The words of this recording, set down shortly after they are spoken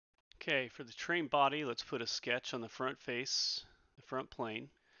Okay, for the train body, let's put a sketch on the front face, the front plane,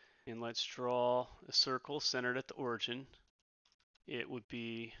 and let's draw a circle centered at the origin. It would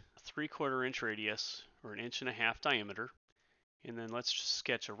be a 3/4 inch radius or 1.5 inch diameter. And then let's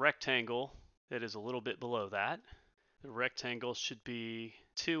sketch a rectangle that is a little bit below that. The rectangle should be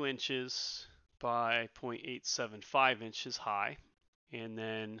 2 inches by 0.875 inches high. And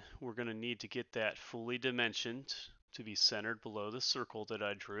then we're going to need to get that fully dimensioned to be centered below the circle that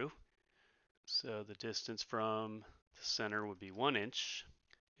I drew. So the distance from the center would be 1 inch,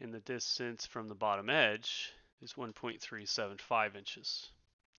 and the distance from the bottom edge is 1.375 inches.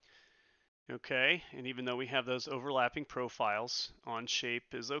 Okay, and even though we have those overlapping profiles,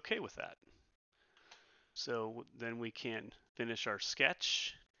 Onshape is okay with that. So then we can finish our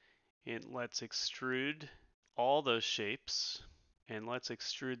sketch, and let's extrude all those shapes, and let's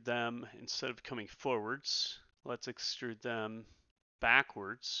extrude them, instead of coming forwards, let's extrude them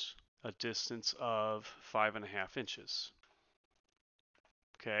backwards a distance of 5.5 inches.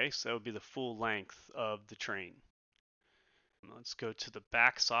 Okay, so that would be the full length of the train. Let's go to the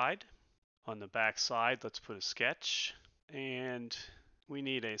back side. On the back side, let's put a sketch, and we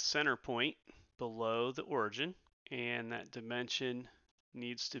need a center point below the origin, and that dimension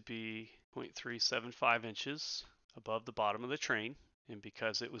needs to be 0.375 inches above the bottom of the train. And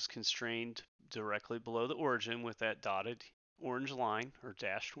because it was constrained directly below the origin with that dotted orange line or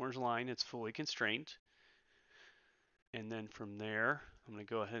dashed orange line, it's fully constrained. And then from there, I'm going to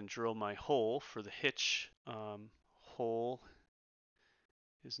go ahead and drill my hole for the hitch. Hole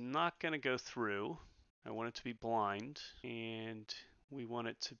is not going to go through. I want it to be blind, and we want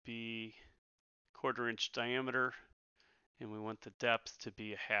it to be 1/4 inch diameter, and we want the depth to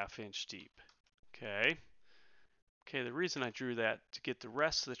be 1/2 inch deep. Okay. Okay, the reason I drew that, to get the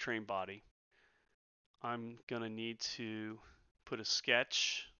rest of the train body, I'm going to need to put a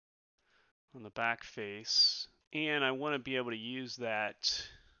sketch on the back face, and I want to be able to use that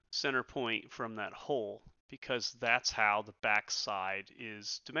center point from that hole because that's how the back side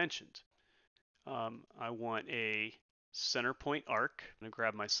is dimensioned. I want a center point arc. I'm going to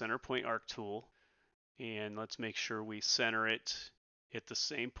grab my center point arc tool, and let's make sure we center it at the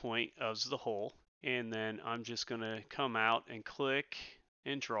same point as the hole. And then I'm just going to come out and click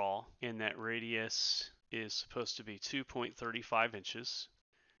and draw, and that radius is supposed to be 2.35 inches.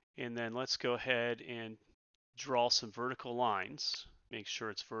 And then let's go ahead and draw some vertical lines. Make sure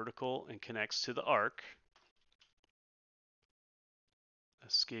it's vertical and connects to the arc.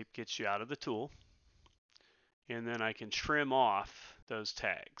 Escape gets you out of the tool. And then I can trim off those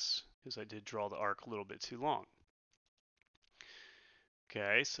tags because I did draw the arc a little bit too long.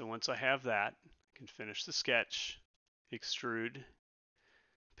 Okay, so once I have that, I can finish the sketch, extrude,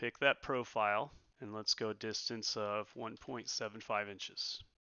 pick that profile, and let's go a distance of 1.75 inches.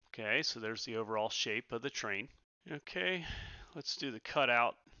 Okay, so there's the overall shape of the train. Okay, let's do the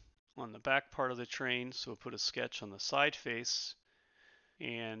cutout on the back part of the train. So we'll put a sketch on the side face,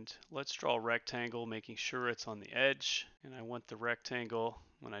 and let's draw a rectangle, making sure it's on the edge. And I want the rectangle,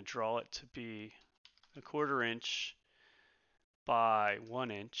 when I draw it, to be 1/4 inch by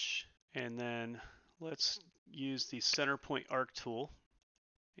 1 inch. And then let's use the center point arc tool,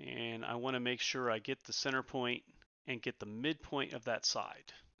 and I want to make sure I get the center point and get the midpoint of that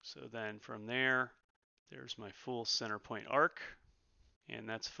side. So then from there, there's my full center point arc, and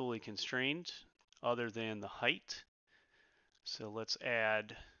that's fully constrained other than the height. So let's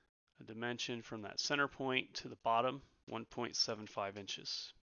add a dimension from that center point to the bottom, 1.75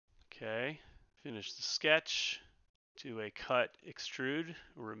 inches. Okay, finish the sketch. Do a cut, extrude,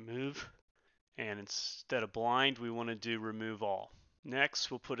 remove, and instead of blind, we want to do remove all.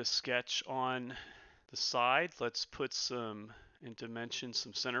 Next, we'll put a sketch on the side. Let's put some, and dimension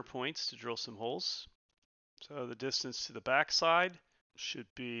some center points to drill some holes. So the distance to the back side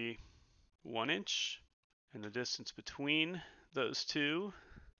should be 1 inch, and the distance between those two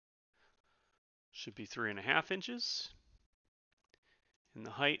should be 3.5 inches. And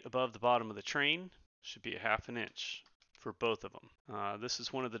the height above the bottom of the train should be 1/2 inch for both of them. This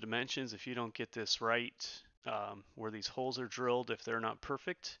is one of the dimensions. If you don't get this right, where these holes are drilled, if they're not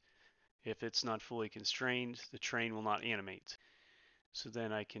perfect, if it's not fully constrained, the train will not animate. So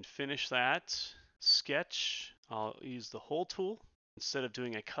then I can finish that sketch. I'll use the hole tool. Instead of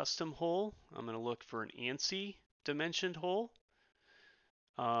doing a custom hole, I'm going to look for an ANSI dimensioned hole.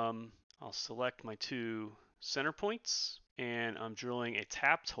 I'll select my two center points, and I'm drilling a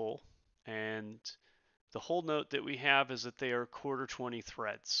tapped hole. And the hole note that we have is that they are 1/4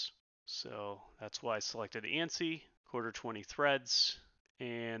 threads. So that's why I selected ANSI, 1/4 threads,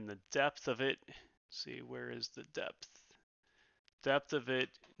 and the depth of it, let's see, where is the depth? depth of it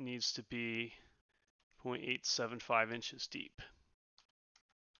needs to be 0.875 inches deep.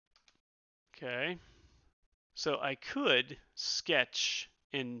 Okay, so I could sketch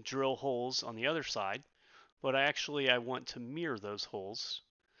and drill holes on the other side, but I want to mirror those holes.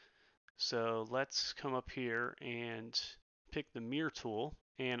 So let's come up here and pick the mirror tool,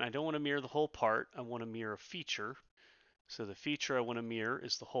 and I don't want to mirror the whole part, I want to mirror a feature. So the feature I want to mirror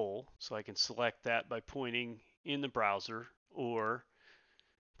is the hole, so I can select that by pointing in the browser or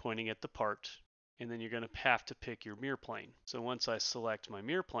pointing at the part, and then you're going to have to pick your mirror plane. So once I select my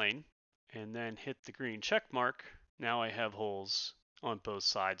mirror plane and then hit the green check mark, now I have holes on both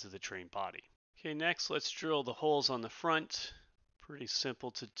sides of the train body. Okay, next let's drill the holes on the front. Pretty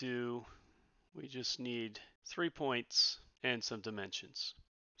simple to do. We just need 3 points and some dimensions.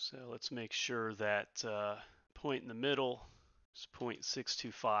 So let's make sure that point in the middle is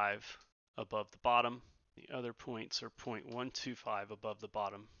 0.625 above the bottom. The other points are 0.125 above the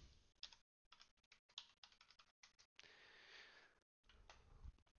bottom.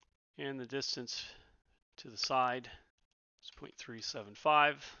 And the distance to the side is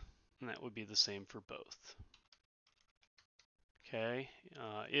 0.375, and that would be the same for both. Okay,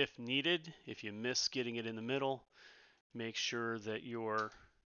 if needed, if you miss getting it in the middle, make sure that your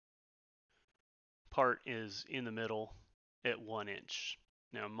part is in the middle at 1 inch.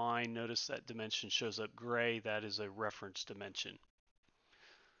 Now mine, notice that dimension shows up gray. That is a reference dimension.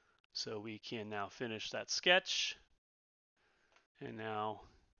 So we can now finish that sketch. And now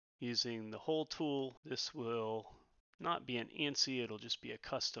using the hole tool, this will not be an ANSI, it'll just be a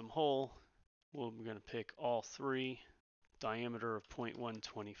custom hole. We're going to pick all 3, diameter of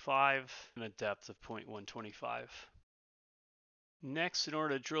 0.125 and a depth of 0.125. Next, in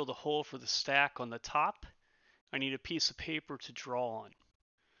order to drill the hole for the stack on the top, I need a piece of paper to draw on.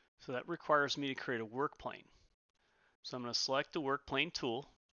 So that requires me to create a work plane. So I'm going to select the work plane tool,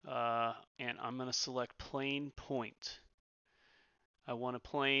 and I'm going to select plane point. I want a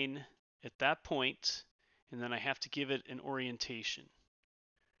plane at that point, and then I have to give it an orientation.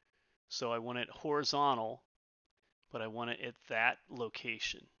 So I want it horizontal, but I want it at that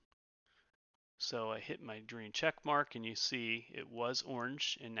location. So I hit my green check mark, and you see it was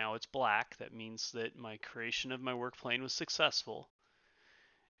orange, and now it's black. That means that my creation of my work plane was successful.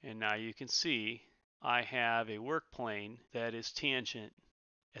 And now you can see I have a work plane that is tangent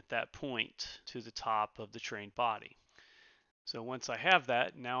at that point to the top of the train body. So once I have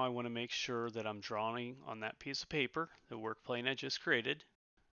that, now I want to make sure that I'm drawing on that piece of paper, the work plane I just created.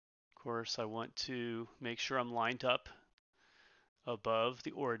 Of course, I want to make sure I'm lined up above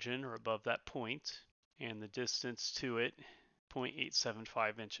the origin or above that point, and the distance to it,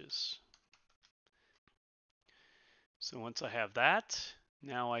 0.875 inches. So once I have that,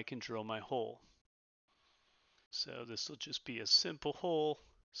 now I can drill my hole. So this will just be a simple hole.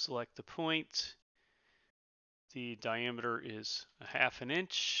 Select the point. The diameter is 1/2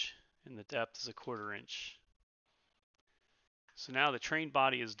 inch and the depth is 1/4 inch. So now the train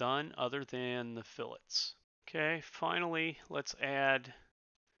body is done other than the fillets. Okay, finally let's add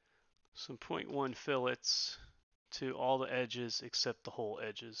some 0.1 fillets to all the edges except the hole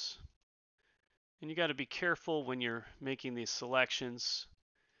edges. And you got to be careful when you're making these selections.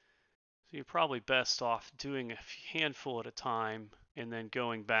 So you're probably best off doing a handful at a time and then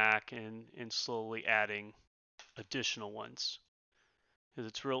going back and slowly adding additional ones. Because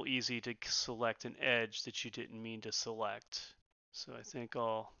it's real easy to select an edge that you didn't mean to select. So I think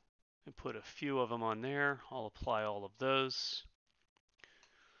I'll put a few of them on there. I'll apply all of those.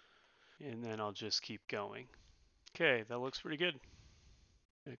 And then I'll just keep going. Okay, that looks pretty good.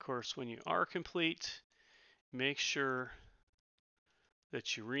 And of course, when you are complete, make sure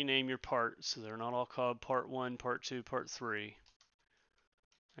that you rename your parts so they're not all called part 1, part 2, part 3,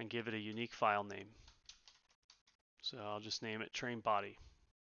 and give it a unique file name. So I'll just name it train body.